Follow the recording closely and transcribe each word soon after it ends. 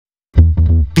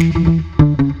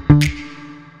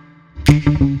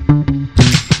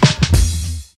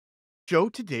Show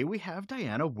today we have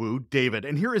Diana Wu David,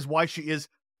 and here is why she is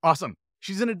awesome.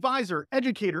 She's an advisor,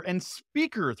 educator, and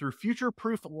speaker through Future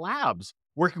Proof Labs,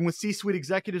 working with C-suite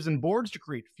executives and boards to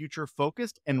create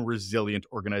future-focused and resilient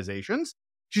organizations.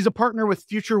 She's a partner with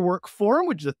Future Work Forum,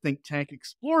 which is a think tank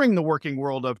exploring the working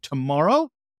world of tomorrow.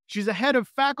 She's a head of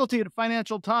faculty at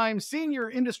Financial Times, senior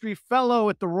industry fellow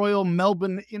at the Royal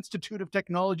Melbourne Institute of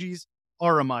Technology's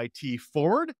RMIT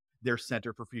Forward, their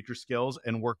Center for Future Skills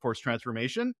and Workforce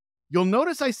Transformation. You'll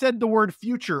notice I said the word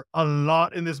future a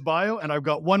lot in this bio, and I've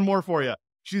got one more for you.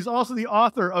 She's also the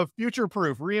author of Future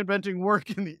Proof, Reinventing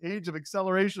Work in the Age of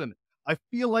Acceleration. I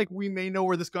feel like we may know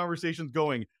where this conversation's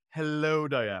going. Hello,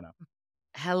 Diana.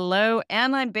 Hello,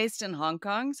 and I'm based in Hong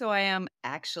Kong, so I am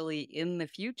actually in the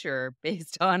future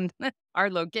based on our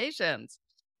locations.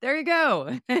 There you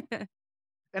go.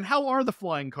 And how are the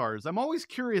flying cars? I'm always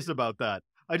curious about that.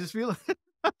 I just feel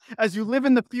as you live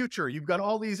in the future, you've got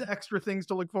all these extra things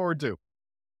to look forward to.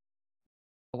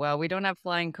 Well, we don't have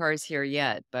flying cars here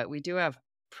yet, but we do have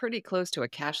pretty close to a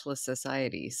cashless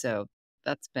society. So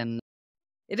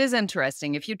it is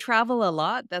interesting. If you travel a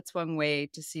lot, that's one way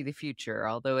to see the future,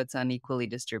 although it's unequally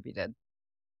distributed.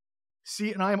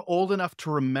 See, and I'm old enough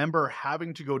to remember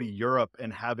having to go to Europe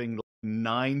and having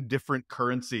 9 different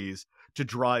currencies to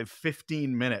drive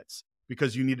 15 minutes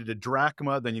because you needed a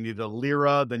drachma, then you needed a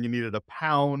lira, then you needed a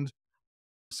pound.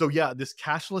 So yeah, this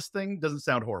cashless thing doesn't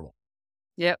sound horrible.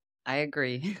 Yep, I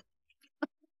agree.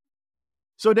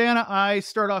 So Diana, I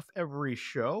start off every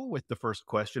show with the first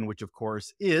question, which of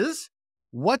course is,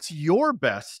 what's your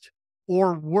best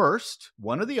or worst,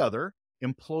 one or the other,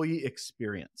 employee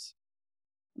experience?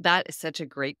 That is such a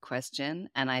great question,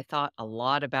 and I thought a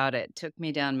lot about it. It took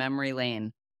me down memory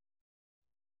lane.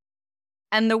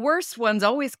 And the worst ones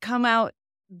always come out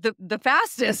the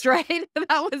fastest, right?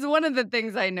 That was one of the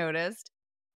things I noticed.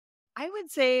 I would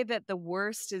say that the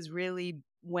worst is really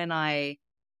when I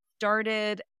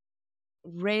started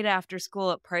right after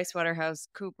school at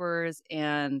PricewaterhouseCoopers,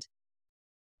 and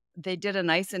they did a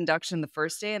nice induction the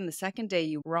first day, and the second day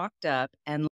you rocked up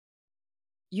and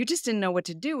you just didn't know what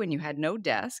to do, and you had no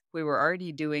desk. We were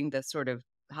already doing the sort of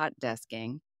hot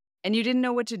desking, and you didn't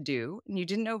know what to do, and you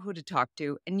didn't know who to talk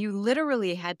to, and you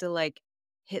literally had to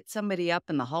hit somebody up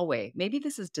in the hallway. Maybe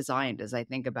this is designed, as I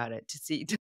think about it,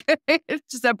 to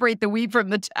separate the wheat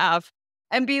from the chaff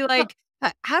and be like,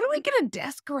 how do we get a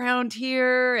desk around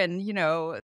here? And,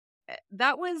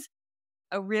 that was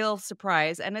a real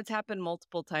surprise, and it's happened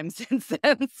multiple times since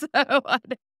then.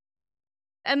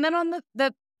 And then on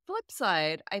the flip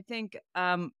side, I think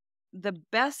the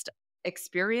best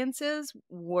experiences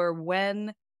were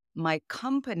when my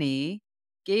company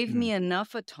gave me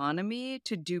enough autonomy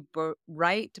to do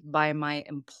right by my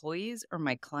employees or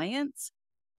my clients.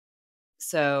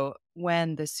 So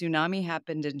when the tsunami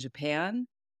happened in Japan,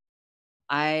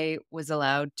 I was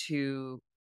allowed to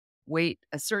wait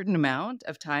a certain amount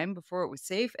of time before it was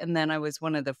safe. And then I was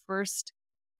one of the first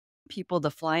people to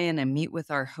fly in and meet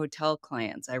with our hotel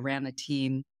clients. I ran a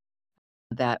team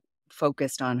that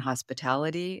focused on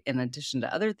hospitality in addition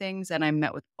to other things. And I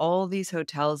met with all these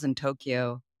hotels in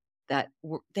Tokyo that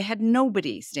they had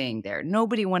nobody staying there.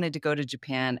 Nobody wanted to go to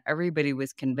Japan. Everybody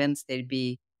was convinced they'd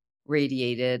be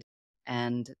radiated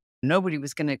and nobody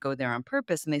was going to go there on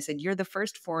purpose. And they said, you're the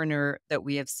first foreigner that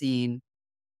we have seen,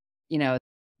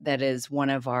 that is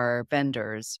one of our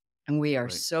vendors. And we are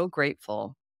so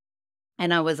grateful.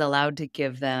 And I was allowed to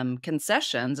give them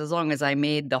concessions as long as I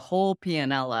made the whole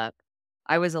P&L up.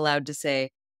 I was allowed to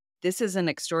say, this is an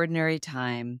extraordinary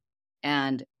time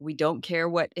and we don't care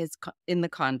what is in the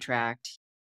contract.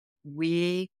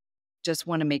 We just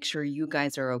want to make sure you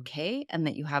guys are okay and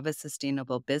that you have a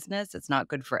sustainable business. It's not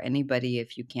good for anybody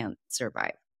if you can't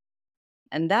survive.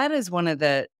 And that is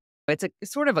it's a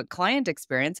sort of a client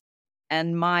experience.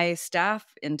 And my staff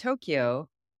in Tokyo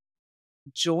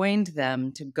joined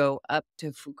them to go up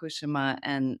to Fukushima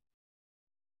and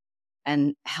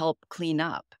help clean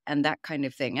up and that kind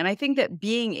of thing. And I think that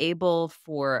being able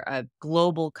for a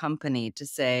global company to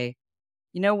say,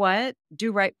 you know what,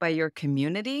 do right by your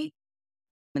community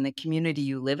and the community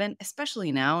you live in,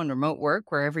 especially now in remote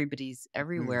work where everybody's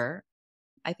everywhere,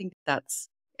 I think that's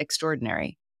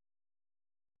extraordinary.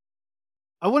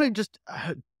 I want to just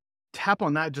tap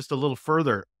on that just a little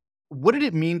further. What did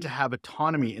it mean to have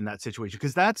autonomy in that situation?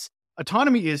 Because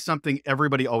autonomy is something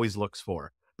everybody always looks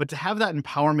for. But to have that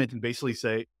empowerment and basically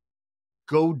say,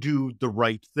 go do the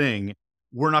right thing,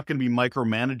 we're not going to be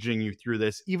micromanaging you through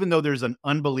this, even though there's an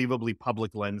unbelievably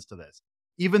public lens to this,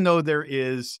 even though there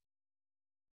is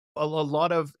a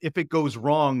lot of, if it goes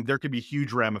wrong, there could be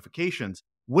huge ramifications.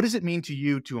 What does it mean to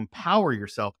you to empower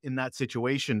yourself in that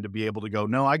situation to be able to go,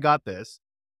 no, I got this.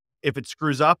 If it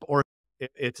screws up or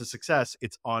it's a success,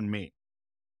 it's on me.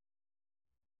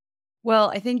 Well,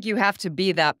 I think you have to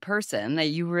be that person that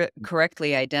you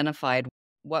correctly identified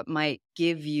what might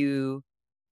give you.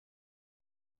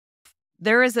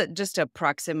 There is just a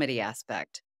proximity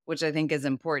aspect, which I think is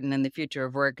important in the future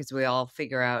of work as we all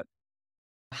figure out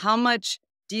how much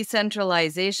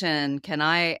decentralization can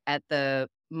I at the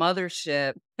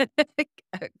mothership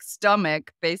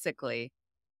stomach, basically.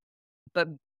 But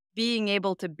being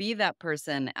able to be that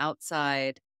person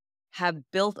outside,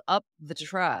 have built up the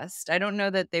trust. I don't know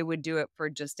that they would do it for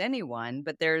just anyone,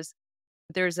 but there's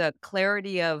a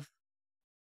clarity of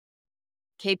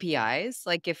KPIs.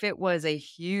 Like if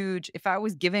I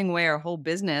was giving away our whole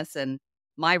business and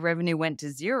my revenue went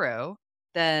to zero,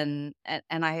 then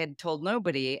and I had told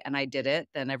nobody and I did it,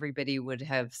 then everybody would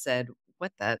have said,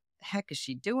 "What the heck is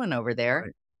she doing over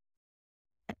there?"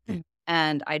 Right.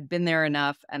 And I'd been there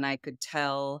enough and I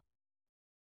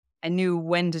knew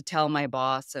when to tell my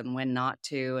boss and when not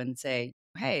to and say,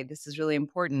 "Hey, this is really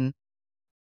important."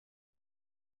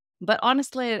 But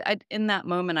honestly, in that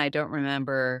moment, I don't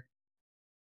remember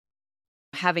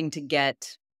having to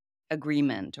get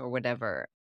agreement or whatever.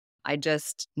 I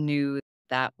just knew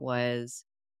that was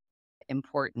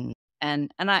important.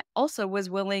 And I also was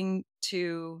willing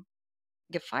to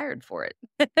get fired for it,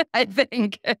 I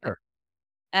think. Sure.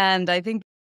 And I think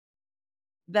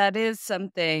that is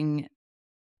something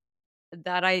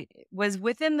that I was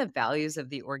within the values of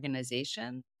the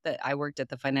organization that I worked at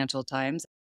the Financial Times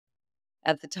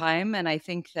at the time. And I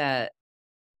think that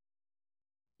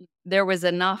there was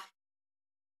enough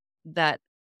that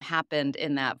happened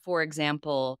in that. For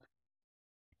example,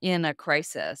 in a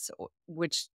crisis,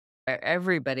 which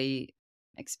everybody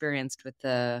experienced with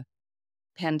the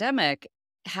pandemic,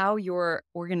 how your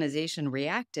organization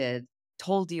reacted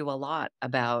told you a lot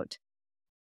about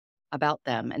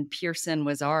them. And Pearson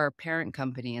was our parent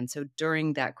company. And so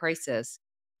during that crisis,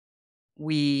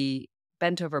 we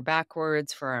bent over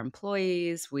backwards for our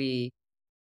employees. We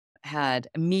had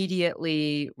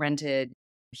immediately rented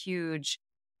huge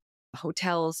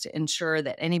hotels to ensure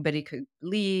that anybody could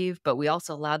leave, but we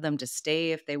also allowed them to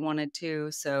stay if they wanted to.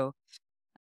 So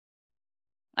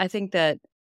I think that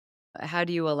how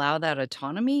do you allow that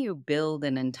autonomy? You build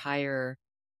an entire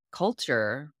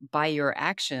culture by your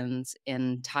actions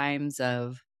in times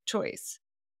of choice.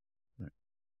 Right.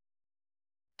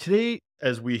 Today,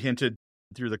 as we hinted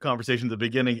through the conversation at the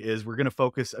beginning, is we're going to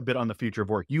focus a bit on the future of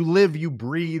work. You live, you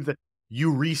breathe,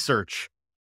 you research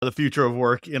the future of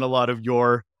work in a lot of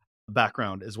your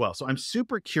background as well. So I'm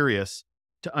super curious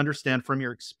to understand from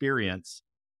your experience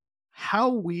how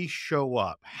we show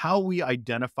up, how we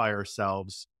identify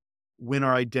ourselves when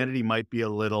our identity might be a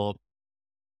little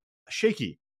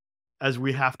shaky as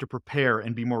we have to prepare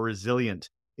and be more resilient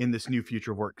in this new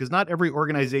future of work. Because not every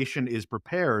organization is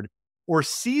prepared or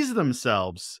sees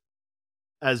themselves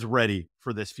as ready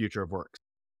for this future of work.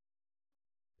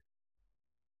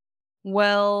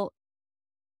 Well,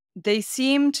 they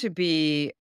seem to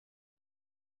be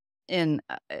in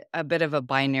a bit of a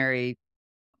binary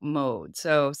mode.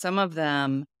 So some of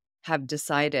them have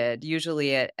decided,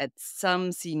 usually at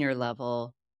some senior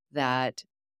level, that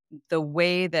the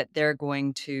way that they're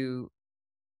going to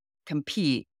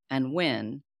compete and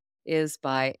win is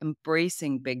by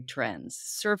embracing big trends,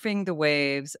 surfing the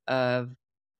waves of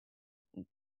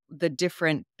the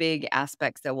different big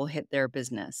aspects that will hit their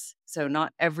business. So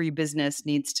not every business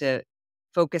needs to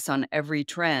focus on every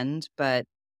trend, but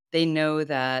they know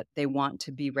that they want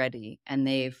to be ready and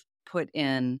they've put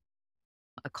in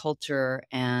a culture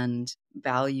and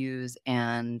values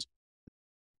and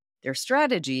their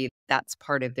strategy that's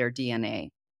part of their DNA.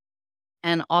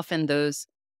 And often those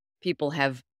people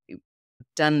have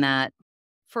done that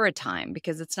for a time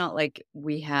because it's not like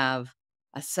we have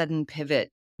a sudden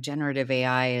pivot. Generative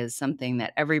AI is something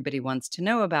that everybody wants to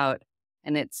know about,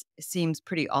 and it seems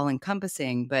pretty all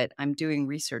encompassing. But I'm doing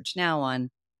research now on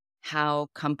how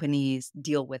companies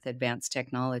deal with advanced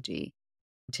technology.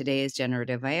 Today is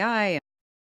generative AI.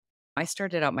 I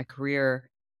started out my career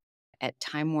at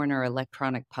Time Warner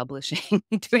Electronic Publishing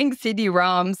doing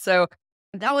CD-ROMs. So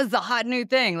that was the hot new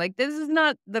thing. Like, this is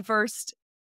not the first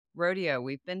rodeo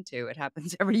we've been to. It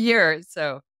happens every year.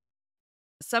 So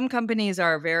some companies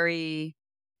are very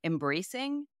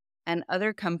embracing and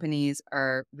other companies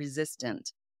are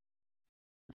resistant.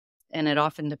 And it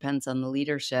often depends on the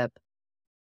leadership.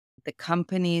 The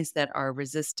companies that are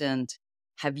resistant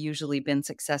have usually been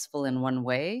successful in one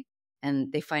way.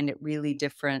 and they find it really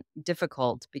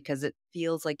difficult because it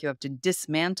feels like you have to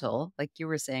dismantle, like you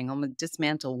were saying, almost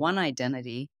dismantle one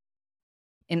identity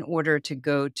in order to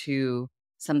go to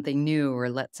something new or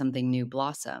let something new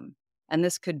blossom. And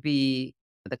this could be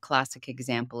the classic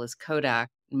example is Kodak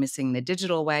missing the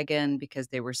digital wagon because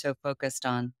they were so focused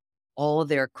on all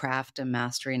their craft and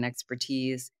mastery and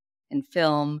expertise in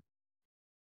film.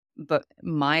 But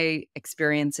my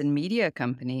experience in media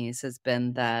companies has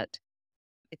been that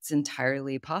it's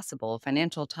entirely possible.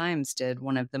 Financial Times did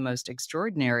one of the most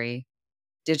extraordinary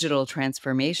digital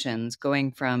transformations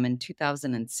going from in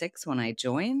 2006 when I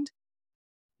joined,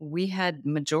 we had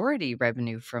majority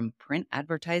revenue from print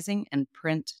advertising and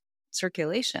print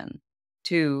circulation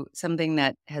to something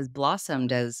that has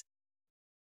blossomed as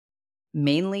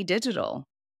mainly digital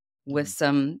with Mhm.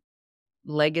 some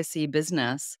legacy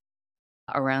business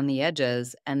around the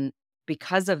edges. And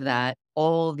because of that,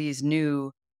 all these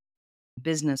new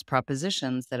business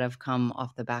propositions that have come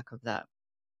off the back of that.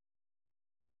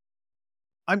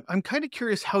 I'm kind of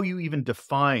curious how you even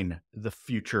define the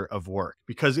future of work,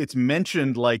 because it's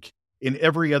mentioned like in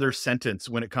every other sentence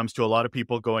when it comes to a lot of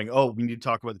people going, "Oh, we need to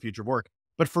talk about the future of work."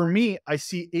 But for me, I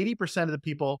see 80% of the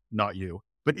people, not you,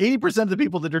 but 80% of the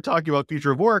people that are talking about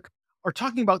future of work are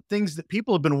talking about things that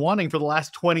people have been wanting for the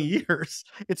last 20 years.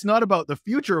 It's not about the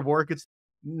future of work. It's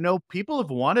no, people have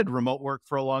wanted remote work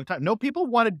for a long time. No, people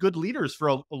wanted good leaders for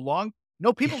a long,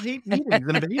 no, people hate meetings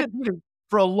and have hated meetings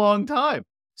for a long time.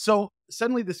 So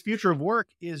suddenly, this future of work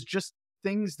is just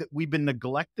things that we've been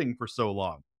neglecting for so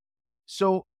long.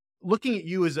 So, looking at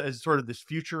you as sort of this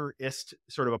futurist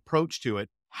sort of approach to it,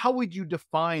 how would you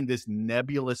define this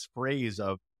nebulous phrase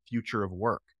of future of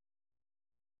work?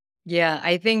 Yeah,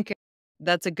 I think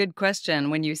that's a good question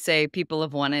when you say people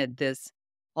have wanted this,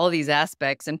 all these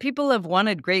aspects, and people have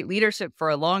wanted great leadership for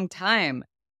a long time.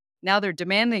 Now they're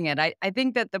demanding it. I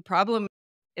think that the problem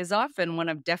is often one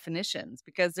of definitions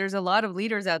because there's a lot of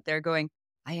leaders out there going,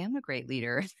 I am a great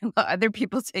leader. Other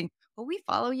people saying, well, we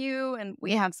follow you and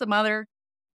we have some other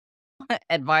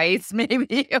advice,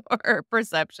 maybe, or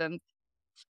perception.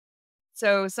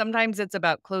 So sometimes it's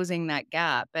about closing that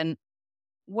gap. And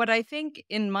what I think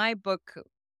in my book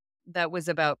that was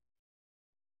about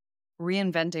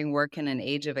reinventing work in an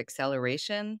age of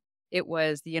acceleration, it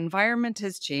was the environment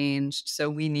has changed, so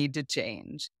we need to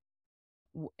change.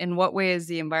 In what way has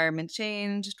the environment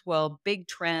changed? Well, big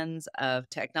trends of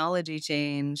technology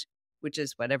change, which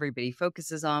is what everybody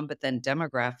focuses on, but then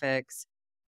demographics,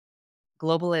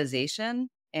 globalization,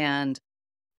 and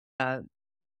uh,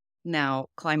 now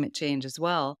climate change as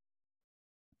well.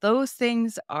 Those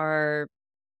things are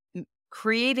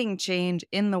creating change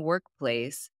in the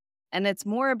workplace. And it's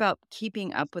more about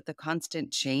keeping up with the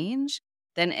constant change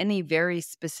than any very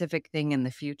specific thing in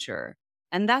the future.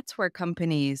 And that's where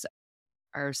companies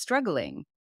are struggling.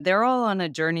 They're all on a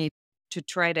journey to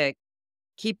try to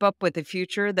keep up with the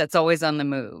future that's always on the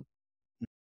move.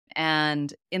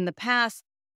 And in the past,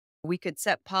 we could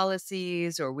set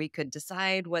policies or we could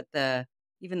decide what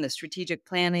even the strategic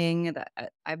planning that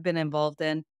I've been involved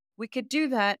in, we could do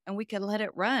that and we could let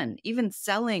it run. Even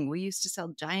selling, we used to sell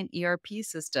giant ERP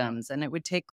systems and it would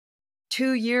take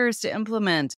 2 years to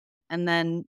implement. And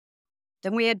then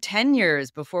we had 10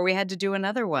 years before we had to do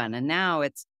another one. And now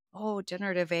it's, oh,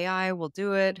 generative AI will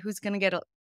do it. Who's going to get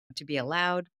to be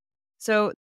allowed?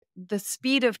 So the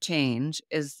speed of change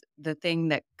is the thing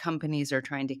that companies are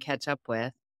trying to catch up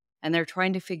with. And they're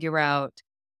trying to figure out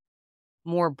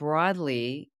more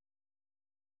broadly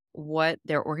what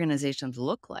their organizations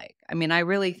look like. I mean, I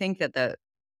really think that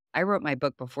I wrote my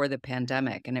book before the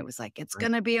pandemic and it was like, it's Right.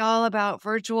 going to be all about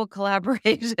virtual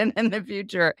collaboration in the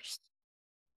future.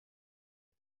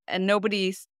 And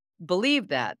believed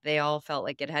that. They all felt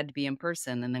like it had to be in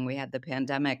person. And then we had the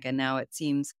pandemic. And now it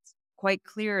seems quite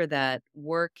clear that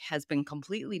work has been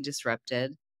completely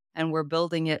disrupted and we're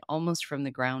building it almost from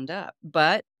the ground up.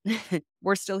 But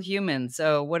we're still human.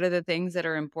 So, what are the things that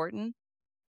are important?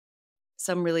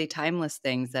 Some really timeless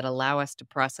things that allow us to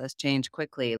process change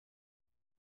quickly,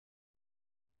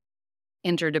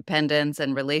 interdependence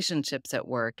and relationships at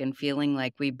work, and feeling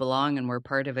like we belong and we're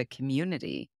part of a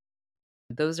community.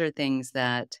 Those are things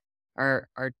that are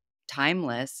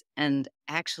timeless and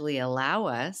actually allow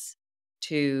us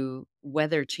to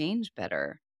weather change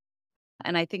better.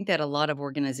 And I think that a lot of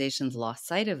organizations lost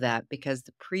sight of that because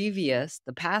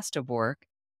the past of work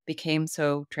became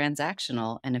so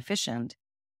transactional and efficient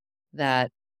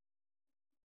that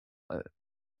uh,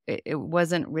 it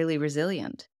wasn't really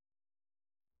resilient.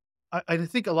 I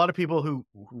think a lot of people who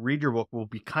read your book will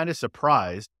be kind of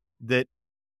surprised that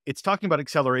it's talking about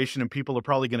acceleration and people are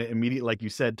probably going to immediately, like you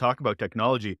said, talk about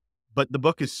technology. But the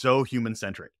book is so human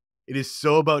centric. It is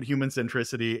so about human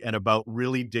centricity and about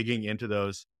really digging into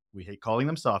those. We hate calling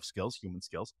them soft skills, human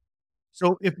skills.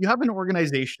 So if you have an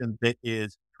organization that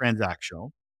is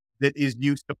transactional, that is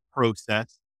used to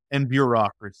process and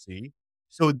bureaucracy,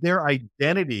 so their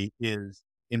identity is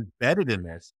embedded in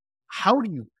this, how do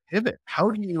you pivot? How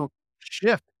do you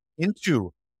shift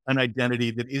into an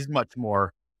identity that is much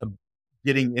more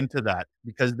getting into that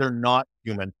because they're not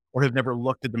human or have never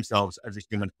looked at themselves as a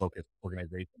human focused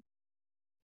organization?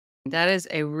 That is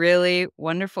a really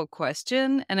wonderful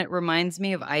question, and it reminds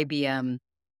me of IBM.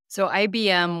 So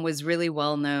IBM was really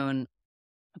well known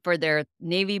for their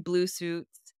navy blue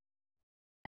suits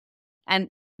and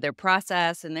their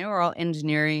process, and they were all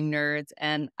engineering nerds.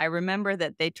 And I remember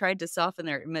that they tried to soften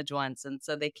their image once, and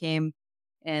so they came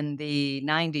in the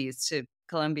 90s to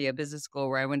Columbia Business School,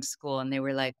 where I went to school, and they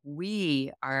were like,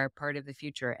 "We are part of the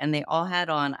future." And they all had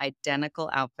on identical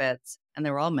outfits, and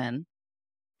they were all men,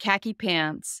 khaki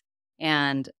pants,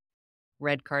 and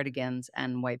red cardigans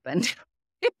and white band.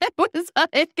 It was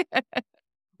like,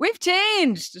 "We've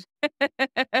changed."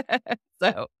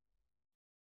 So,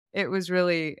 it was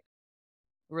really,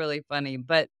 really funny,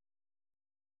 but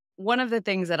one of the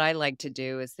things that I like to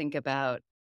do is think about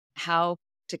how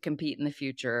to compete in the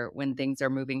future when things are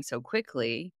moving so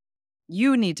quickly.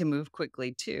 You need to move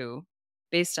quickly too,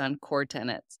 based on core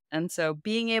tenets. And so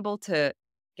being able to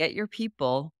get your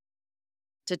people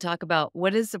to talk about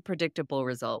what is the predictable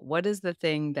result? What is the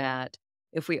thing that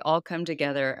if we all come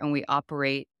together and we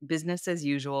operate business as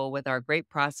usual with our great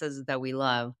processes that we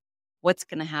love, what's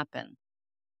going to happen?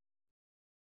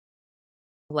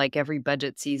 Like every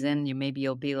budget season,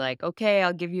 you'll be like, okay,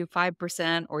 I'll give you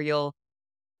 5%, or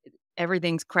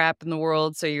everything's crap in the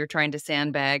world. So you're trying to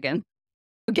sandbag and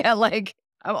get like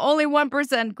only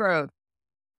 1% growth.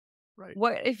 Right.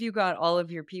 What if you got all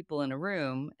of your people in a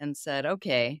room and said,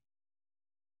 okay,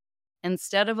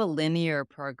 instead of a linear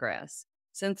progress,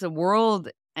 since the world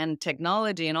and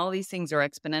technology and all these things are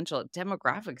exponential,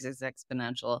 demographics is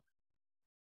exponential.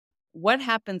 What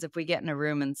happens if we get in a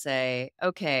room and say,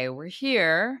 okay, we're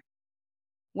here.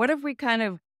 What if we kind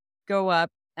of go up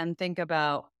and think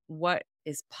about what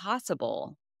is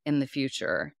possible in the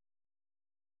future?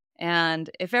 And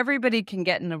if everybody can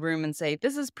get in a room and say,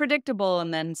 this is predictable,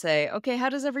 and then say, okay, how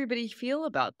does everybody feel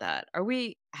about that? Are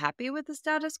we happy with the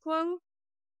status quo?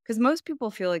 Because most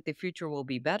people feel like the future will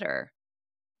be better.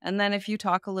 And then if you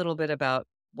talk a little bit about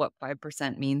what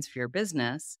 5% means for your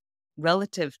business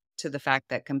relative to the fact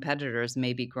that competitors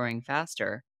may be growing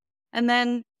faster, and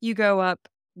then you go up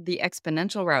the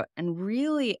exponential route and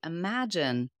really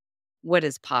imagine what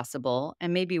is possible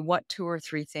and maybe what 2 or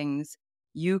 3 things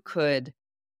you could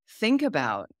think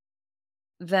about,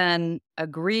 then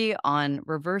agree on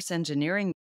reverse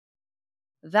engineering.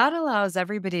 That allows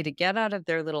everybody to get out of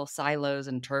their little silos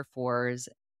and turf wars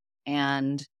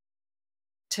and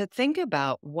to think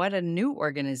about what a new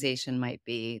organization might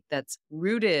be that's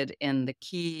rooted in the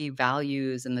key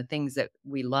values and the things that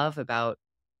we love about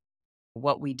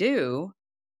what we do,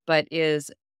 but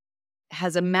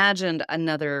has imagined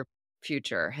another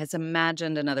future, has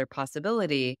imagined another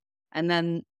possibility, and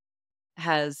then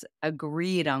has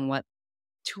agreed on what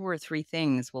 2 or 3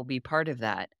 things will be part of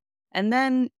that. And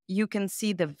then you can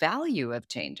see the value of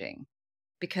changing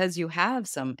because you have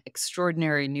some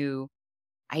extraordinary new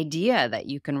idea that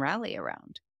you can rally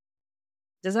around.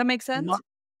 Does that make My sense?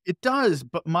 It does,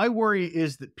 but my worry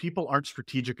is that people aren't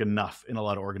strategic enough in a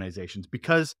lot of organizations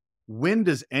because when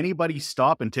does anybody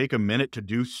stop and take a minute to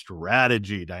do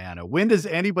strategy, Diana? When does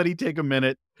anybody take a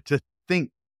minute to think?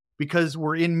 Because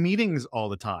we're in meetings all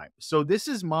the time. So this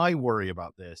is my worry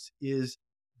about this is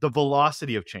the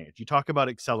velocity of change. You talk about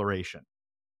acceleration.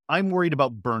 I'm worried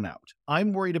about burnout.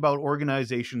 I'm worried about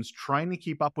organizations trying to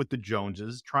keep up with the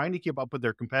Joneses, trying to keep up with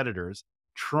their competitors,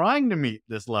 trying to meet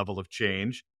this level of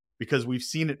change because we've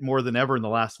seen it more than ever in the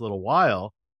last little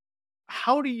while.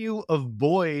 How do you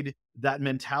avoid that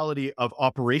mentality of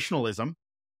operationalism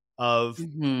of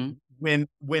Mhm.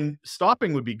 when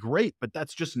stopping would be great, but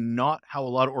that's just not how a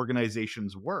lot of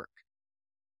organizations work.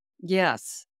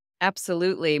 Yes,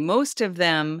 absolutely. Most of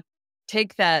them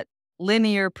take that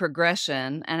linear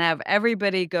progression and have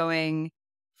everybody going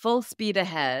full speed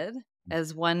ahead.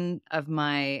 As one of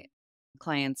my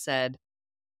clients said,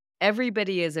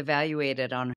 everybody is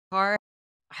evaluated on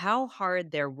how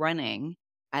hard they're running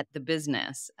at the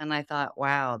business. And I thought,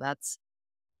 wow, that's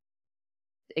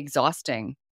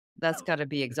exhausting. That's gotta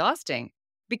be exhausting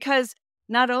because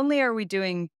not only are we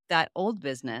doing that old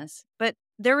business, but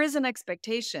there is an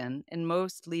expectation in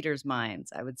most leaders'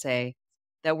 minds, I would say,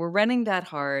 that we're running that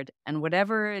hard and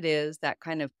whatever it is, that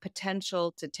kind of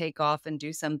potential to take off and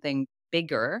do something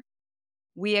bigger,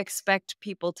 we expect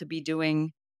people to be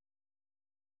doing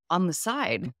on the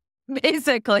side,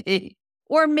 basically.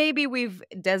 Or maybe we've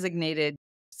designated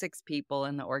 6 people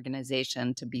in the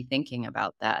organization to be thinking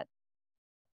about that.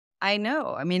 I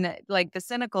know. I mean, like the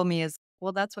cynical me is,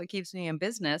 well, that's what keeps me in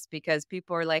business because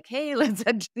people are like, hey, let's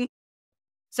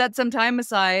set some time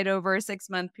aside over a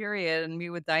 6-month period and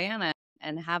meet with Diana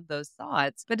and have those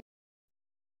thoughts. But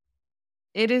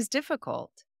it is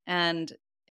difficult. And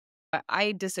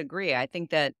I disagree. I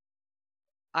think that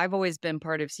I've always been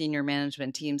part of senior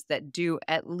management teams that do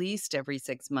at least every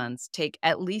 6 months, take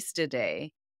at least a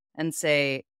day and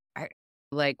say,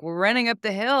 like, we're running up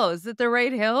the hill. Is it the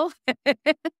right hill?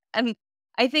 And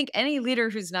I think any leader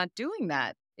who's not doing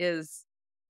that is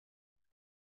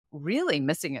really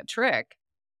missing a trick.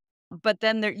 But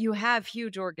then you have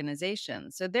huge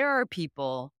organizations. So there are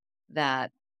people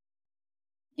that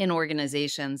in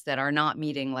organizations that are not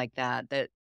meeting like that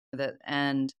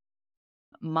and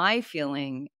my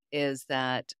feeling is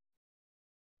that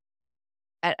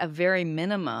at a very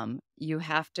minimum, you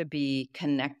have to be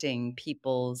connecting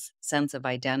people's sense of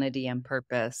identity and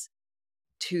purpose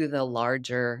to the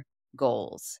larger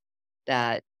goals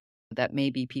that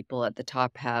maybe people at the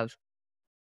top have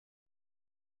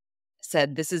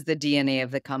said, this is the DNA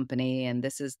of the company and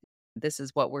this is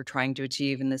what we're trying to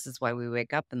achieve and this is why we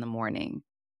wake up in the morning.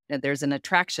 Now, there's an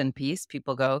attraction piece.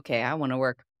 People go, okay, I want to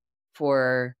work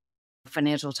for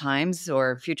Financial Times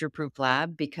or Future Proof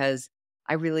Lab because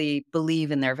I really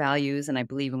believe in their values and I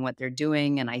believe in what they're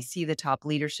doing and I see the top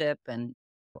leadership and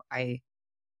I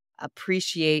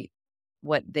appreciate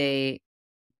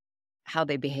how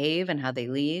they behave and how they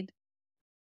lead.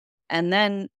 And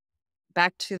then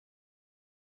back to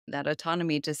that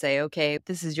autonomy to say, okay,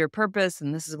 this is your purpose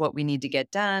and this is what we need to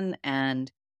get done.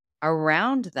 And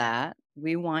around that,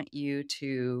 we want you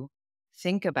to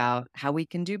think about how we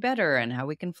can do better and how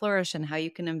we can flourish and how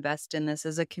you can invest in this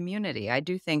as a community. I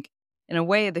do think, in a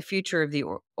way, the future of the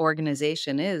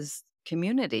organization is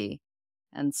community.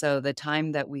 And so the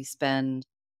time that we spend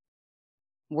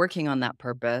working on that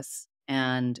purpose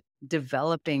and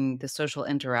developing the social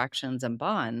interactions and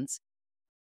bonds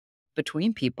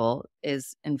between people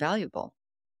is invaluable.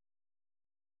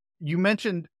 You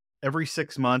mentioned every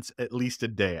 6 months, at least a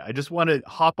day. I just want to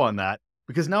hop on that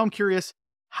because now I'm curious,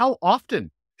 how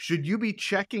often should you be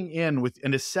checking in with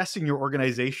and assessing your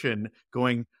organization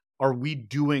going, are we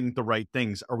doing the right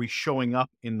things? Are we showing up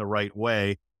in the right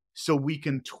way? So we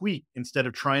can tweak instead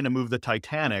of trying to move the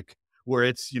Titanic where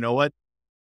it's, you know what,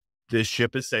 this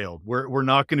ship has sailed. We're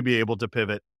not going to be able to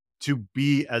pivot to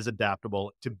be as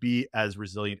adaptable, to be as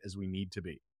resilient as we need to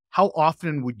be. How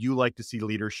often would you like to see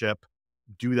leadership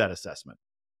do that assessment?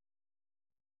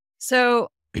 So,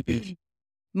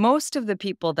 most of the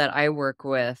people that I work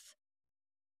with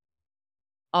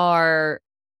are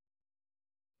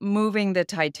moving the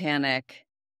Titanic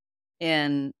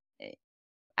in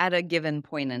at a given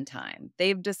point in time.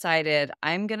 They've decided,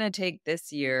 I'm going to take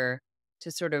this year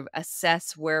to sort of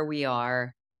assess where we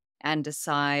are and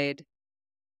decide,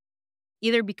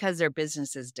 either because their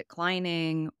business is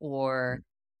declining or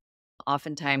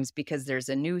oftentimes because there's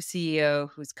a new CEO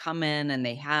who's come in and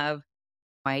they have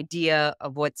an idea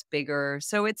of what's bigger.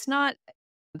 So there's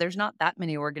not that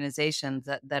many organizations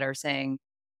that are saying,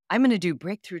 I'm going to do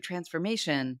breakthrough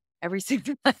transformation every 6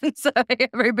 months. So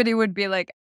everybody would be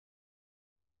like,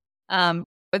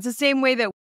 it's the same way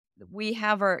that we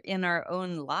have in our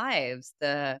own lives,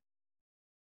 the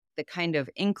kind of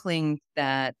inkling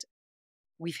that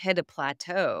we've hit a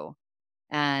plateau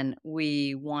and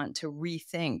we want to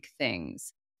rethink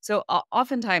things. So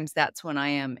oftentimes that's when I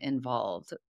am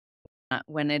involved,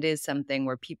 when it is something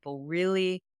where people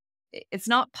really, it's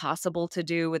not possible to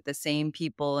do with the same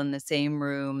people in the same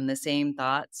room and the same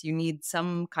thoughts. You need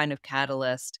some kind of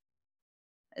catalyst,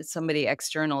 somebody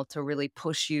external to really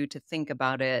push you to think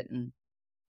about it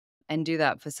and do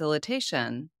that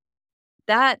facilitation.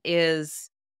 That is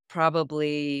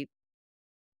probably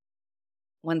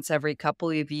once every couple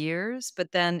of years.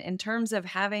 But then in terms of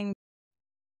having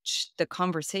the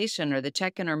conversation or the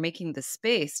check-in or making the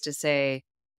space to say,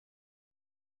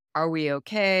 are we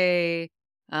okay?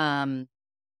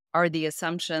 Are the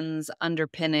assumptions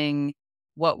underpinning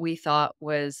what we thought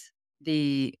was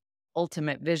the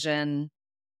ultimate vision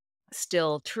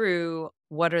still true?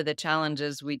 What are the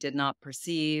challenges we did not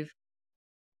perceive?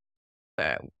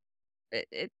 Uh,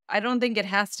 I don't think it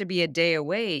has to be a day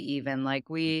away even. Like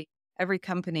every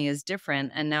company is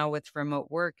different. And now with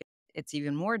remote work, it's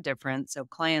even more different. So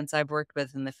clients I've worked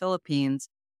with in the Philippines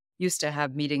used to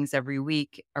have meetings every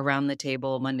week around the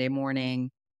table Monday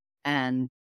morning. And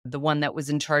the one that was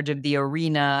in charge of the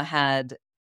arena had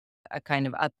a kind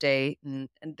of update. And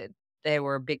they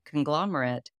were a big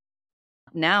conglomerate.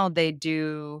 Now they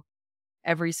do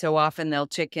every so often they'll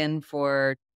check in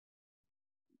for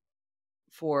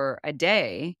a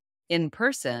day in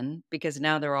person because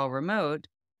now they're all remote,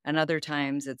 and other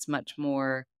times it's much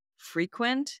more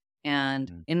frequent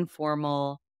and Mm.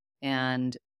 informal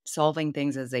and solving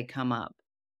things as they come up.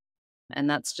 And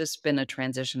that's just been a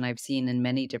transition I've seen in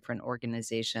many different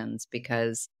organizations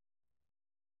because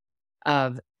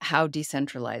of how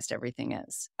decentralized everything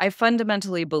is. I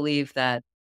fundamentally believe that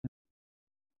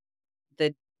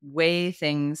the way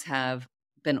things have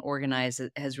been organized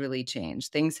has really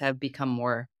changed. Things have become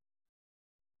more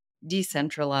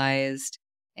decentralized,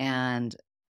 and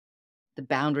the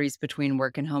boundaries between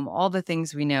work and home, all the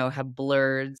things we know have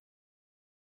blurred.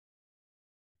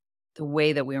 The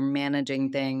way that we're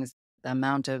managing things, the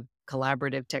amount of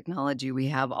collaborative technology we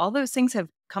have, all those things have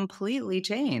completely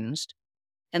changed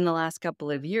in the last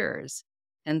couple of years.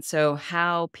 And so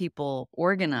how people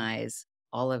organize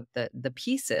all of the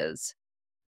pieces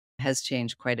has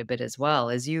changed quite a bit as well,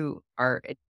 as you are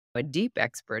a deep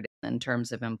expert in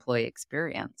terms of employee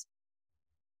experience.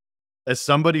 As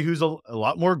somebody who's a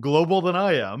lot more global than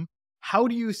I am, how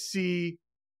do you see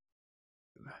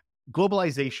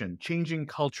globalization, changing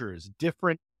cultures,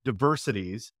 different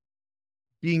diversities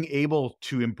being able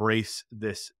to embrace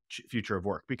this future of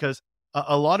work? Because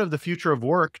a lot of the future of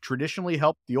work traditionally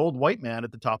helped the old white man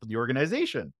at the top of the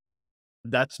organization.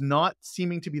 That's not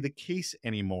seeming to be the case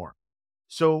anymore.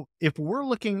 So, if we're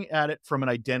looking at it from an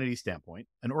identity standpoint,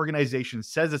 an organization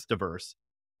says it's diverse,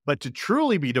 but to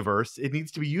truly be diverse, it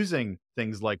needs to be using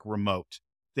things like remote,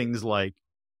 things like.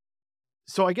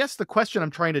 So, I guess the question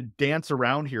I'm trying to dance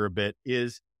around here a bit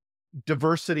is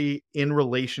diversity in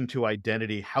relation to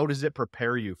identity. How does it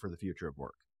prepare you for the future of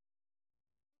work?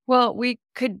 Well, we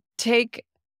could take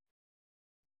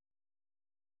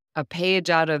a page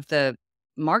out of the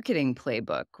marketing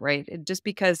playbook, right? Just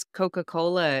because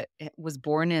Coca-Cola was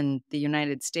born in the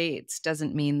United States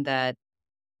doesn't mean that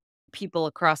people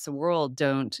across the world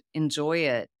don't enjoy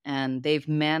it, and they've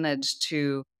managed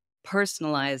to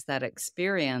personalize that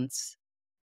experience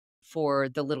for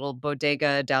the little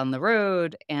bodega down the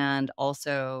road and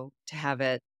also to have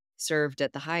it served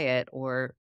at the Hyatt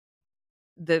or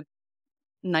the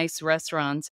nice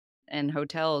restaurants and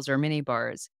hotels or mini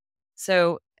bars.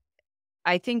 So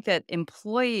I think that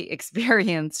employee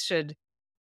experience should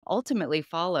ultimately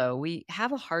follow. We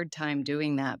have a hard time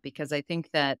doing that because I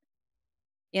think that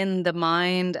in the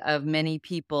mind of many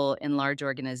people in large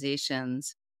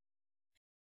organizations,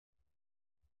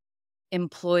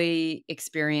 employee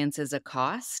experience is a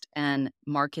cost and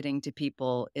marketing to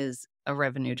people is a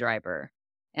revenue driver.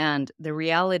 And the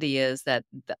reality is that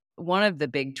one of the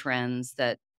big trends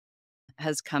that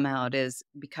has come out is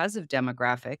because of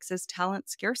demographics is talent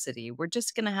scarcity. We're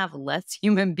just going to have less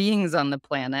human beings on the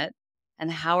planet.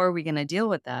 And how are we going to deal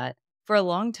with that? For a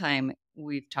long time,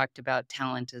 we've talked about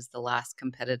talent as the last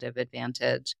competitive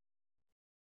advantage,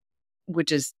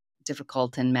 which is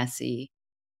difficult and messy.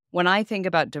 When I think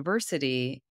about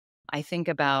diversity, I think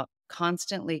about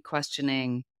constantly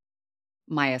questioning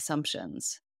my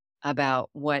assumptions about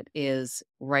what is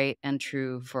right and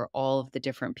true for all of the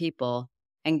different people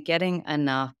and getting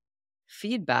enough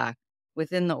feedback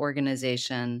within the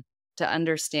organization to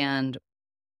understand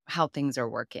how things are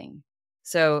working.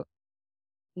 So,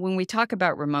 when we talk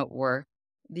about remote work,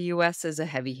 the US is a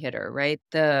heavy hitter, right?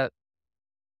 The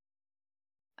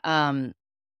um,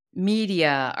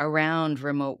 media around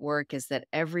remote work is that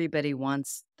everybody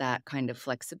wants that kind of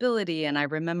flexibility. And I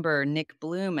remember Nick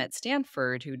Bloom at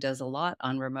Stanford, who does a lot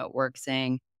on remote work,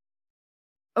 saying,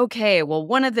 okay, well,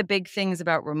 one of the big things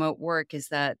about remote work is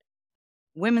that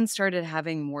women started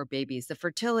having more babies. The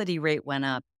fertility rate went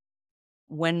up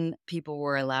when people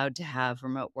were allowed to have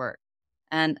remote work.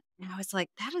 And I was like,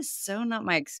 that is so not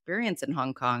my experience in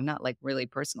Hong Kong, not like really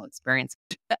personal experience.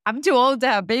 I'm too old to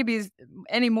have babies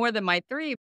any more than my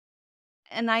three.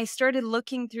 And I started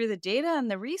looking through the data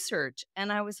and the research,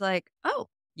 and I was like, oh,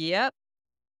 yep.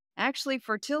 Actually,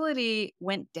 fertility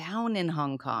went down in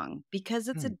Hong Kong because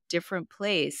it's Hmm. a different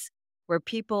place where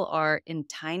people are in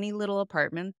tiny little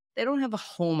apartments. They don't have a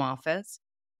home office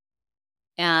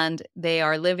and they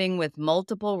are living with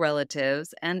multiple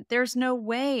relatives. And there's no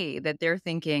way that they're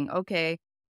thinking, okay,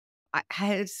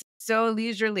 it's so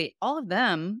leisurely. All of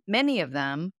them, many of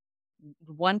them,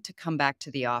 want to come back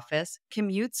to the office.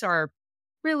 Commutes are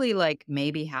really like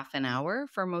maybe half an hour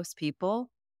for most people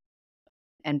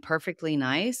and perfectly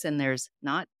nice. And there's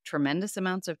not tremendous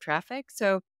amounts of traffic.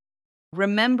 So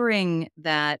remembering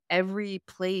that every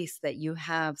place that you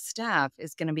have staff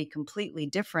is going to be completely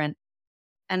different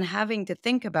and having to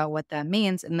think about what that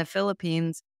means in the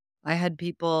Philippines. I had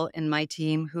people in my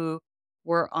team who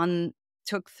were on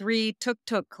took 3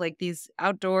 tuk-tuk, like these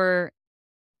outdoor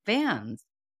vans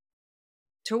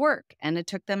to work, and it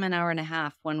took them an hour and a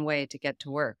half one way to get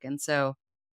to work. And so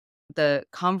the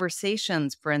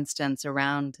conversations, for instance,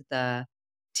 around the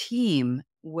team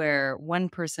where one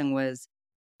person was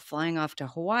flying off to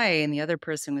Hawaii and the other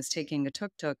person was taking a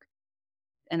tuk-tuk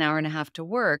an hour and a half to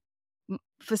work,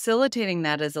 facilitating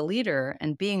that as a leader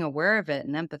and being aware of it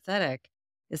and empathetic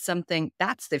is something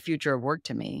that's the future of work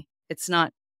to me. It's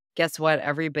not, guess what,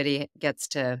 everybody gets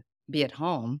to be at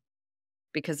home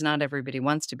because not everybody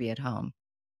wants to be at home.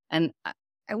 And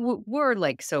we're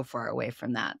like so far away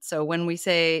from that. So when we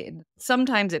say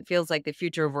sometimes it feels like the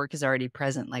future of work is already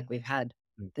present, like we've had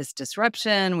Mm. this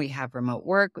disruption, we have remote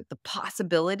work, the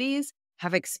possibilities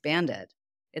have expanded.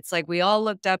 It's like we all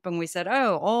looked up and we said,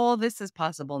 oh, all this is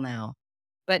possible now.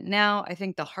 But now I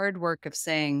think the hard work of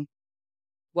saying,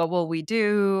 what will we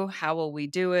do? How will we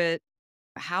do it?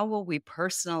 How will we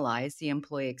personalize the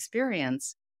employee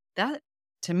experience? That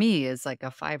to me is like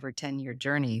a 5 or 10 year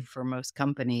journey for most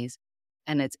companies.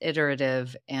 And it's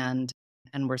iterative and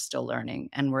we're still learning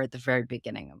and we're at the very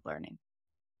beginning of learning.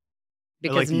 I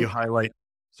like Because that you highlight.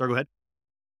 Sorry, go ahead.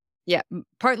 yeah,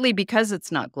 partly because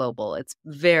it's not global, it's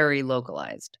very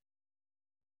localized.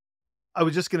 I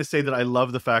was just gonna say that I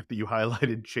love the fact that you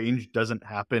highlighted change doesn't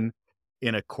happen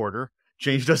in a quarter.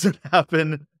 Change doesn't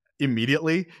happen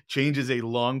immediately. Change is a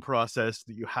long process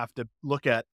that you have to look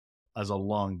at as a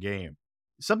long game.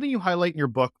 Something you highlight in your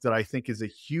book that I think is a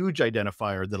huge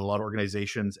identifier that a lot of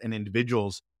organizations and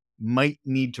individuals might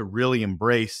need to really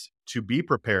embrace to be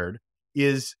prepared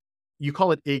is you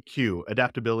call it AQ,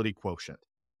 adaptability quotient.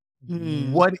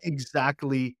 Mm. What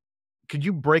exactly could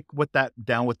you break what that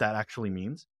actually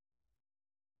means?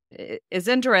 It's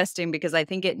interesting because I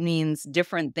think it means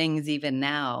different things even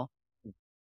now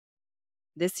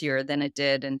this year than it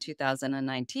did in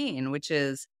 2019, which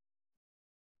is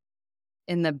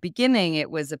in the beginning,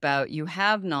 it was about you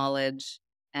have knowledge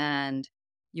and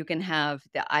you can have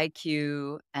the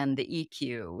IQ and the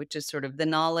EQ, which is sort of the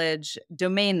knowledge,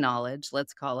 domain knowledge,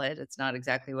 let's call it. It's not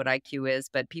exactly what IQ is,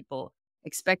 but people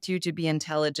expect you to be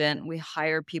intelligent. We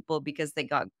hire people because they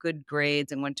got good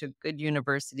grades and went to a good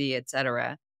university, et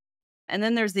cetera. And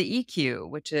then there's the EQ,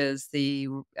 which is the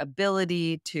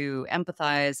ability to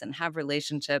empathize and have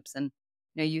relationships. And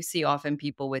you see often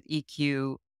people with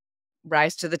EQ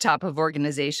rise to the top of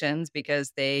organizations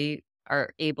because they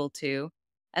are able to.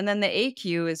 And then the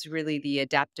AQ is really the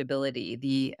adaptability,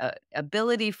 the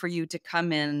ability for you to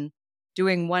come in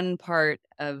doing one part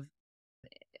of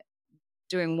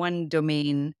doing one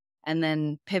domain and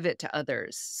then pivot to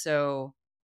others. So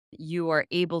you are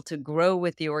able to grow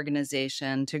with the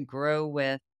organization, to grow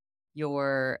with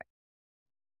your,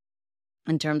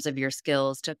 in terms of your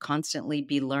skills, to constantly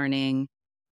be learning.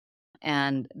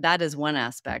 And that is one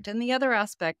aspect. And the other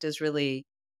aspect is really,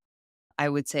 I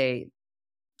would say,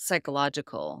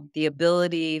 psychological, the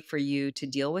ability for you to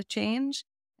deal with change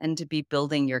and to be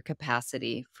building your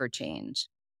capacity for change.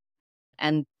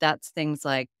 And that's things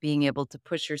like being able to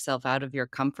push yourself out of your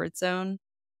comfort zone.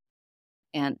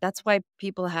 And that's why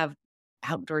people have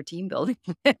outdoor team building.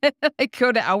 Like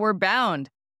go to Outward Bound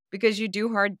because you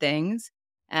do hard things.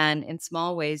 And in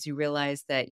small ways, you realize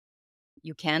that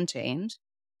you can change.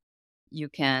 You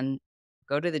can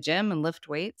go to the gym and lift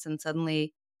weights and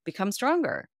suddenly become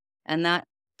stronger. And that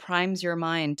primes your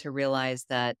mind to realize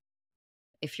that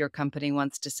if your company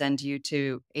wants to send you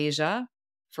to Asia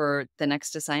for the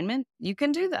next assignment, you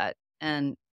can do that.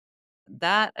 And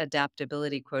that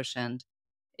adaptability quotient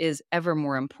is ever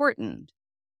more important.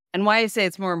 And why I say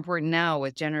it's more important now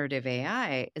with generative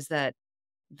AI is that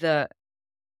the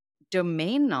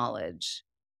domain knowledge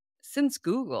since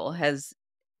Google has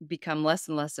become less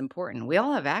and less important. We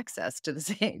all have access to the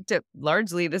same, to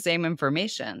largely the same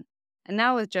information. And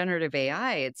now with generative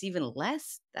AI, it's even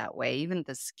less that way. Even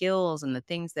the skills and the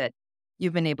things that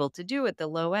you've been able to do at the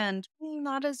low end,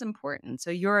 not as important.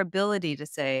 So your ability to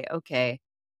say, okay,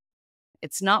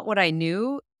 it's not what I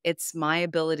knew, it's my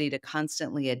ability to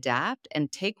constantly adapt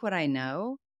and take what I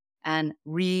know and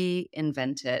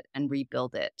reinvent it and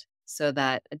rebuild it. So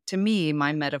that to me,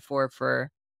 my metaphor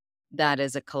for that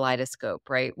is a kaleidoscope,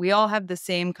 right? We all have the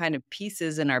same kind of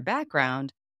pieces in our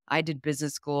background. I did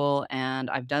business school and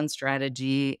I've done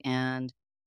strategy and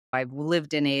I've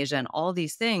lived in Asia and all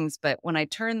these things. But when I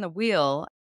turn the wheel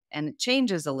and it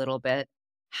changes a little bit,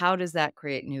 how does that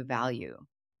create new value?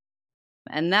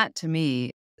 And that to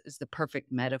me is the perfect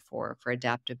metaphor for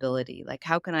adaptability. Like,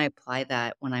 how can I apply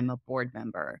that when I'm a board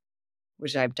member,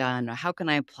 which I've done? Or how can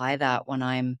I apply that when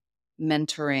I'm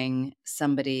mentoring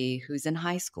somebody who's in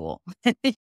high school?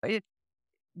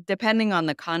 depending on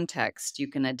the context, you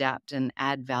can adapt and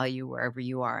add value wherever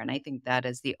you are. And I think that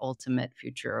is the ultimate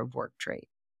future of work trait.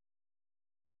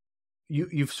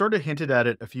 You've sort of hinted at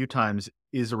it a few times,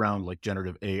 is around like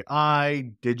generative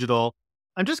AI, digital.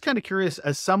 I'm just kind of curious,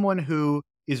 as someone who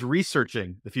is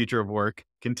researching the future of work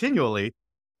continually,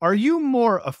 are you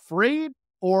more afraid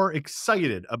or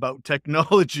excited about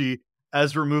technology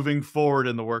as we're moving forward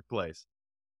in the workplace?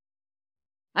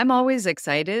 I'm always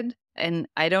excited. And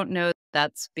I don't know if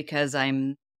that's because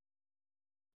I'm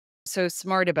so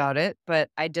smart about it, but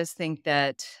I just think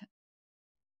that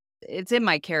it's in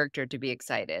my character to be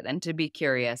excited and to be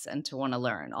curious and to want to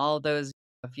learn. All those,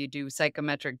 if you do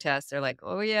psychometric tests, they're like,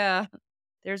 oh, yeah,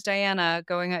 there's Diana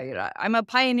going. I'm a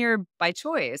pioneer by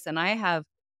choice, and I have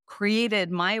created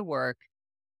my work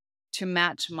to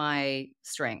match my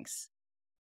strengths.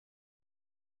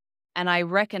 And I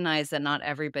recognize that not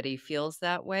everybody feels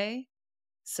that way.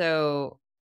 So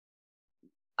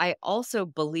I also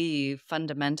believe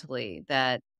fundamentally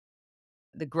that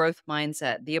the growth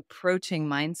mindset, the approaching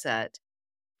mindset,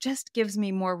 just gives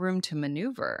me more room to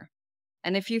maneuver.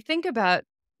 And if you think about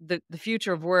the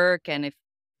future of work, and if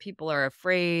people are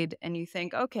afraid and you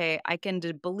think, okay, I can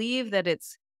believe that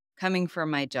it's coming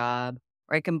from my job,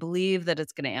 or I can believe that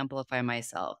it's going to amplify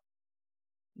myself.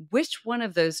 Which one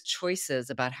of those choices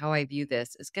about how I view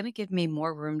this is going to give me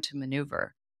more room to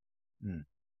maneuver? Hmm.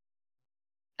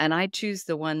 And I choose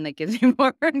the one that gives me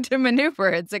more room to maneuver.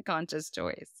 It's a conscious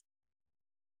choice.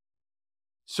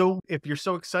 So, if you're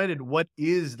so excited, what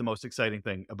is the most exciting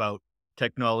thing about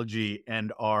technology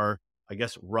and our, I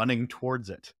guess, running towards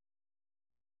it?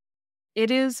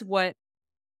 It is what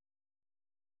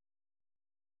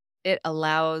it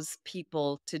allows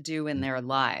people to do in Mm. their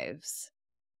lives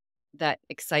that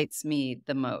excites me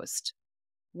the most.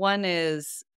 One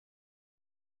is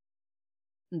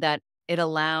that it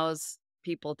allows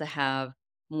people to have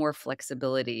more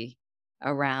flexibility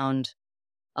around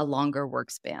a longer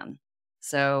work span.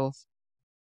 So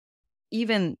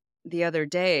even the other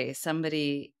day,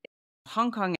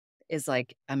 Hong Kong is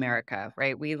like America,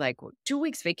 right? We like 2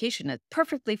 weeks vacation is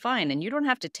perfectly fine and you don't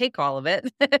have to take all of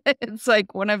it. It's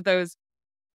like one of those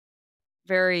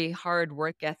very hard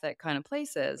work ethic kind of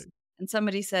places. Right. And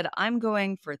somebody said, I'm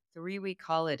going for 3 week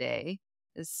holiday.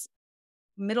 This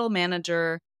middle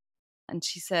manager. And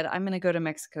she said, I'm going to go to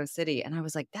Mexico City. And I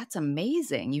was like, that's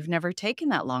amazing. You've never taken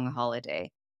that long a holiday.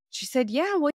 She said,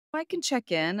 yeah, well, I can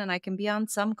check in and I can be on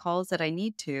some calls that I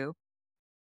need to.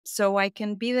 So I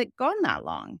can be like gone that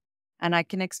long and I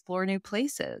can explore new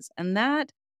places. And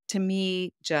that to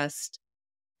me just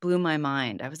blew my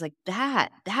mind. I was like,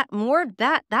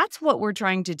 that's what we're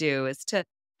trying to do, is to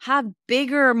have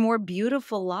bigger, more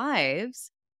beautiful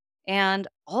lives and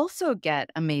also get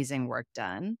amazing work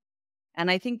done. And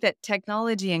I think that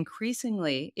technology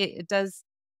increasingly, it does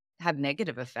have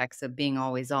negative effects of being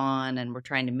always on, and we're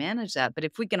trying to manage that. But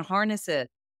if we can harness it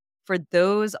for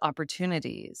those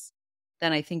opportunities,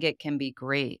 then I think it can be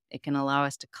great. It can allow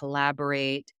us to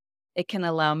collaborate. It can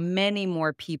allow many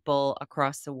more people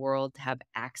across the world to have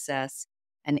access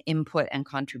and input and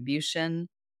contribution,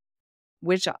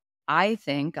 which I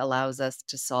think allows us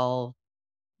to solve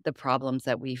the problems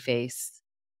that we face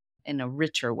in a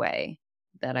richer way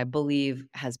that I believe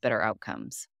has better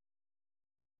outcomes.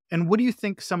 And what do you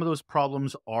think some of those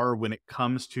problems are when it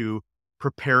comes to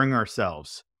preparing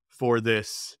ourselves for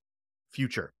this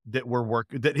future that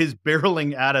is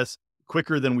barreling at us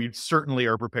quicker than we certainly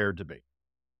are prepared to be?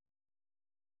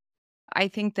 I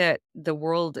think that the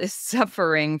world is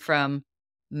suffering from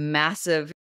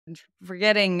massive,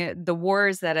 forgetting the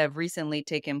wars that have recently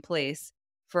taken place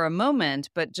for a moment,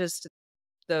 but just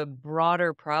the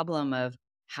broader problem of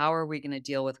how are we going to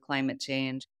deal with climate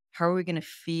change? How are we going to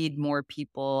feed more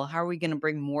people? How are we going to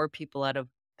bring more people out of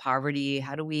poverty?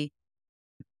 How do we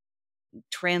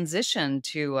transition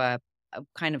to a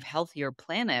kind of healthier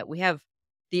planet? We have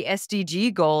the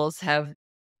SDG goals have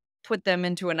put them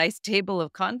into a nice table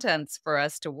of contents for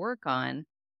us to work on.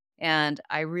 And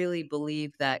I really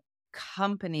believe that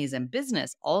companies and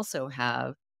business also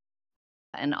have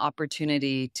an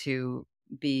opportunity to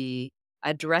be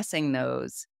addressing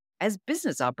those as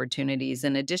business opportunities,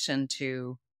 in addition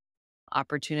to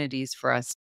opportunities for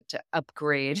us to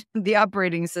upgrade the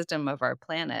operating system of our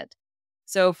planet.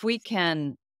 So if we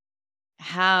can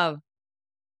have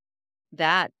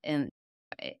that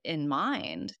in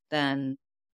mind, then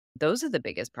those are the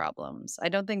biggest problems. I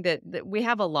don't think that we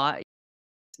have a lot.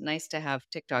 It's nice to have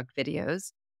TikTok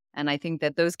videos. And I think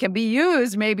that those can be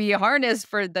used, maybe harnessed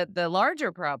for the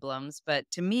larger problems. But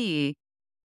to me,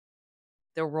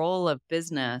 the role of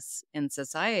business in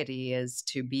society is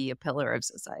to be a pillar of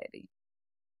society.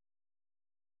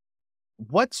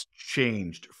 What's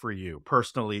changed for you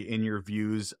personally in your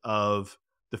views of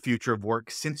the future of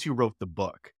work since you wrote the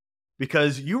book?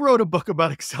 Because you wrote a book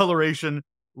about acceleration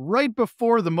right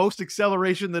before the most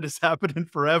acceleration that has happened in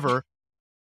forever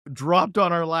dropped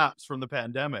on our laps from the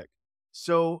pandemic.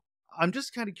 So I'm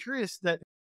just kind of curious that,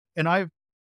 and I've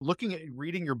looking at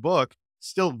reading your book,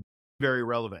 still very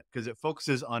relevant because it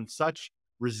focuses on such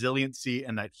resiliency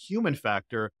and that human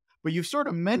factor. But you've sort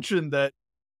of mentioned that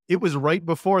it was right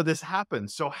before this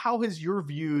happened. So how has your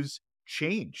views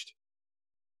changed?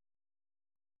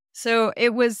 So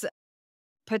it was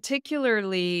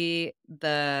particularly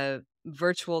the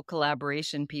virtual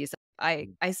collaboration piece. I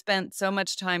spent so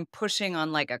much time pushing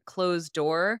on like a closed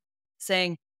door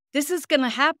saying, this is going to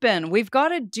happen. We've got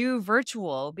to do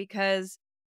virtual because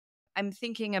I'm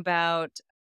thinking about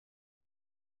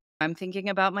I'm thinking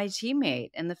about my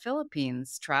teammate in the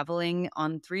Philippines traveling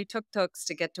on 3 tuk-tuks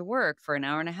to get to work for an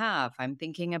hour and a half. I'm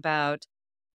thinking about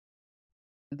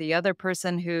the other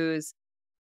person who's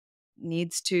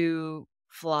needs to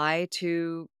fly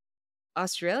to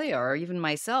Australia, or even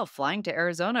myself flying to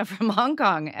Arizona from Hong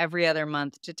Kong every other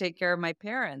month to take care of my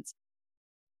parents.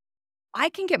 I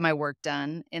can get my work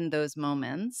done in those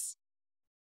moments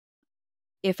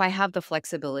if I have the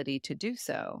flexibility to do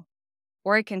so,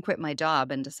 or I can quit my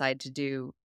job and decide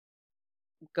to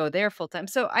go there full time.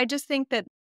 So I just think that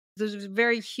there's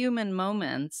very human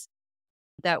moments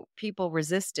that people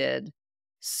resisted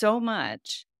so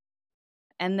much.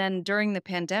 And then during the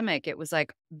pandemic, it was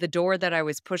like the door that I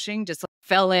was pushing just like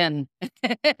fell in.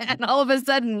 And all of a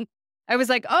sudden, I was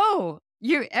like, "Oh,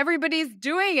 you everybody's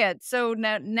doing it." So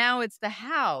now it's the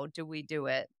how do we do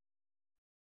it?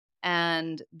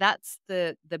 And that's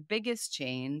the biggest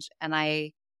change, and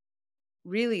I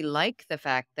really like the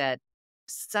fact that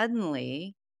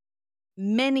suddenly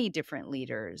many different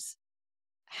leaders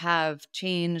have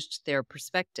changed their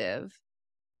perspective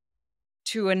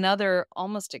to another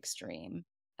almost extreme.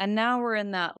 And now we're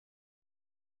in that,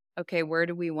 okay, where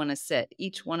do we want to sit?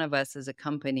 Each one of us as a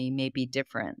company may be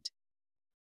different.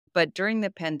 But during the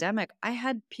pandemic, I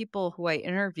had people who I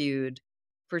interviewed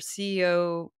for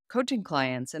CEO coaching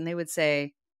clients, and they would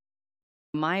say,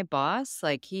 my boss,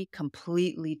 like he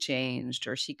completely changed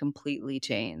or she completely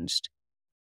changed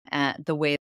the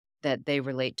way that they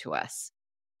relate to us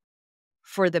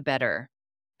for the better.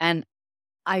 And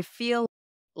I feel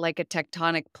like a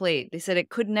tectonic plate. They said it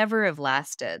could never have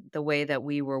lasted the way that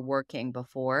we were working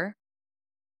before.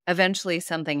 Eventually,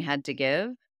 something had to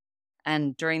give.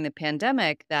 And during the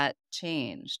pandemic, that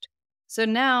changed. So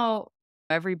now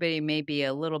everybody may be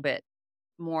a little bit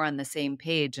more on the same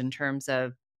page in terms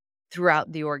of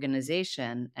throughout the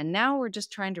organization. And now we're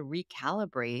just trying to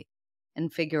recalibrate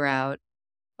and figure out,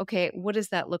 okay, what does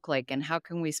that look like? And how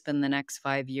can we spend the next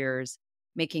 5 years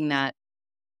making that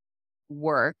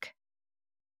work?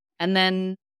 And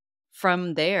then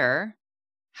from there,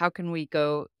 how can we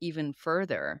go even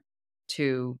further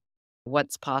to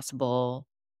what's possible,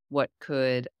 what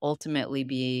could ultimately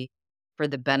be for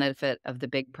the benefit of the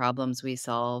big problems we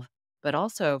solve, but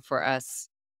also for us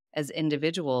as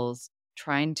individuals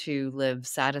trying to live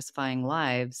satisfying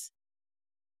lives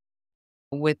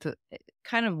with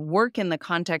kind of work in the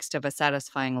context of a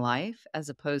satisfying life as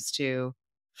opposed to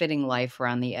fitting life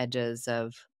around the edges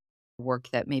of work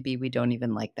that maybe we don't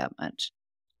even like that much.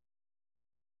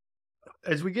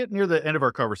 As we get near the end of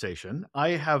our conversation, I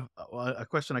have a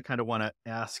question I kind of want to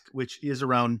ask, which is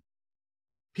around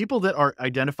people that are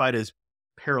identified as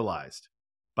paralyzed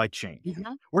by change.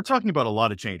 Mhm. We're talking about a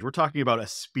lot of change. We're talking about a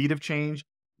speed of change.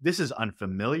 This is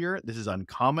unfamiliar. This is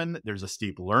uncommon. There's a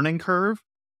steep learning curve.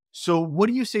 So, what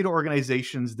do you say to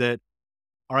organizations that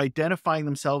are identifying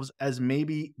themselves as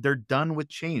maybe they're done with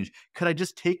change? Could I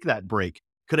just take that break?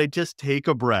 Could I just take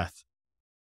a breath?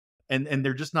 And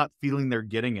they're just not feeling they're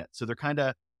getting it. So they're kind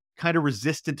of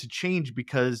resistant to change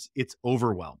because it's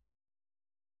overwhelm.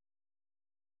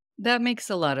 That makes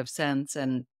a lot of sense.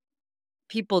 And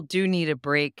people do need a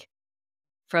break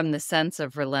from the sense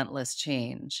of relentless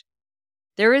change.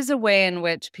 There is a way in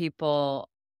which people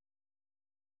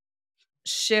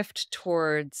shift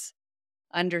towards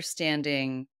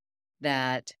understanding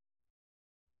that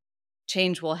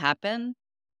change will happen.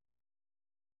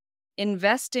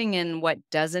 Investing in what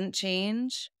doesn't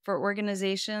change for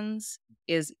organizations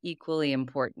is equally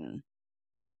important,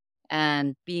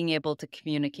 and being able to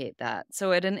communicate that.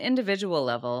 So at an individual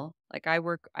level, like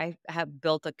I have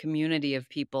built a community of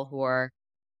people who are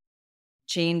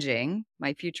changing,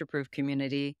 my future proof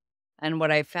community. And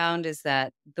what I found is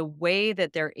that the way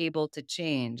that they're able to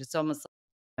change, it's almost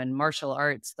like in martial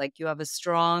arts, like you have a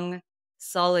strong,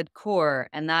 solid core,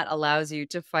 and that allows you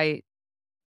to fight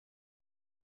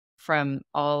from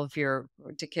all of your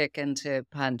to kick and to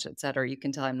punch, et cetera. You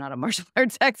can tell I'm not a martial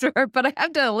arts expert, but I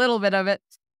have done a little bit of it.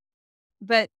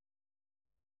 But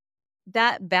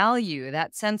that value,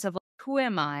 that sense of like, who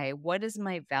am I? What is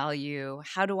my value?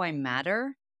 How do I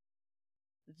matter?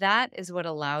 That is what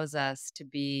allows us to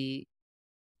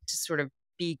sort of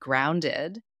be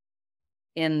grounded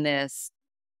in this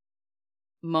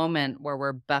moment where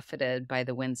we're buffeted by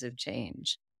the winds of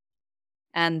change.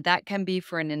 And that can be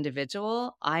for an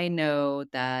individual. I know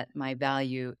that my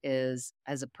value is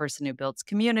as a person who builds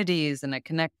communities and a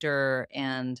connector.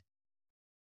 And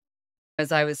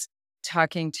as I was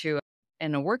talking to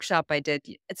in a workshop I did,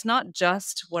 it's not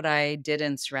just what I did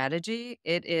in strategy.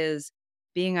 It is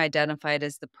being identified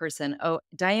as the person. Oh,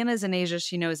 Diana's in Asia.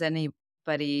 She knows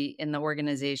anybody in the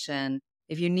organization.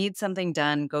 If you need something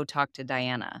done, go talk to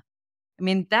Diana. I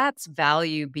mean, that's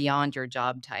value beyond your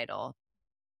job title.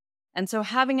 And so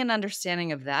having an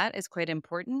understanding of that is quite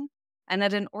important. And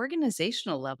at an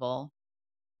organizational level,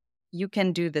 you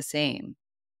can do the same.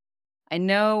 I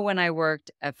know when I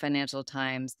worked at Financial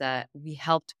Times that we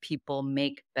helped people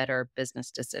make better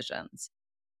business decisions.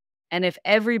 And if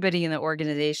everybody in the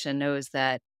organization knows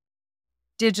that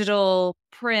digital,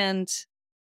 print,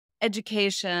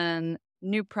 education,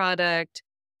 new product,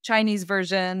 Chinese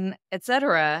version,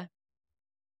 etc.,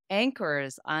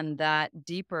 anchors on that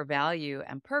deeper value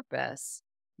and purpose,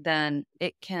 then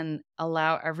it can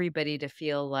allow everybody to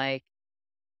feel like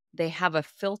they have a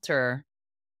filter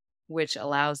which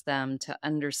allows them to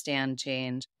understand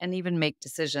change and even make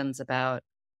decisions about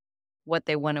what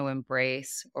they want to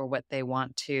embrace or what they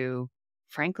want to,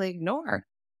 frankly, ignore.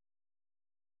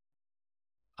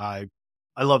 I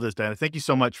I love this, Diana. Thank you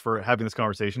so much for having this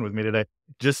conversation with me today.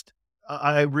 Just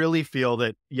I really feel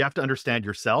that you have to understand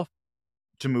yourself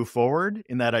to move forward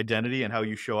in that identity and how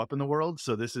you show up in the world.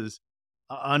 So this is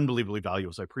unbelievably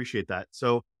valuable. So I appreciate that.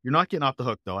 So you're not getting off the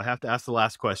hook though. I have to ask the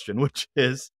last question, which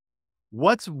is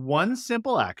what's one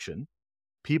simple action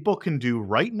people can do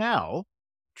right now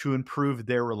to improve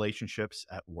their relationships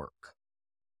at work?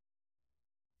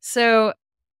 So,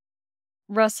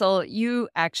 Russell, you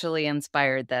actually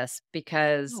inspired this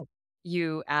because Oh,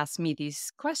 you asked me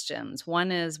these questions.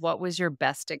 One is, what was your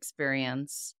best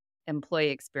experience, employee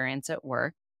experience at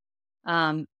work,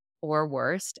 um, or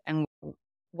worst? And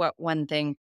what one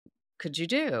thing could you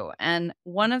do? And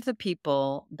one of the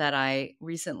people that I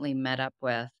recently met up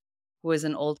with, who was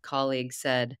an old colleague,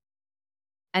 said,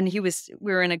 and we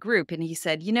were in a group, and he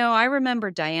said, I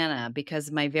remember Diana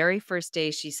because my very first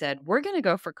day, she said, we're going to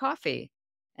go for coffee.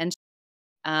 And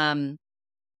um,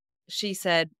 she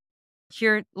said,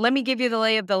 here, let me give you the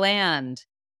lay of the land.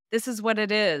 This is what it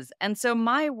is. And so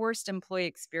my worst employee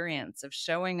experience of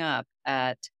showing up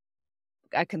at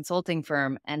a consulting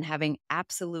firm and having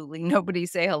absolutely nobody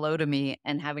say hello to me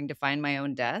and having to find my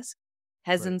own desk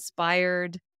has right.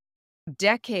 inspired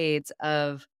decades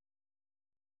of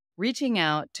reaching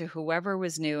out to whoever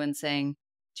was new and saying,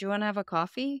 do you want to have a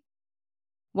coffee?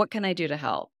 What can I do to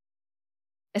help?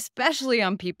 Especially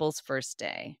on people's first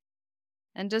day.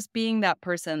 And just being that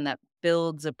person that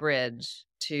builds a bridge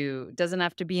to, doesn't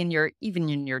have to be even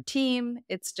in your team.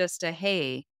 It's just a,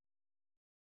 hey,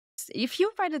 if you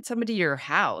invited somebody to your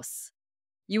house,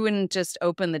 you wouldn't just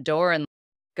open the door and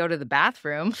go to the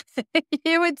bathroom.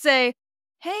 You would say,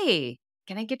 hey,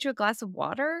 can I get you a glass of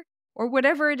water? Or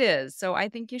whatever it is. So I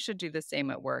think you should do the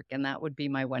same at work. And that would be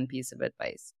my one piece of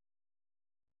advice.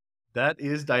 That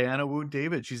is Diana Wu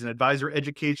David. She's an advisor,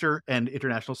 educator, and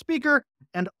international speaker,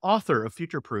 and author of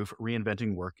Future Proof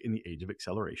Reinventing Work in the Age of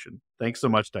Acceleration. Thanks so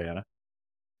much, Diana.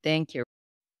 Thank you.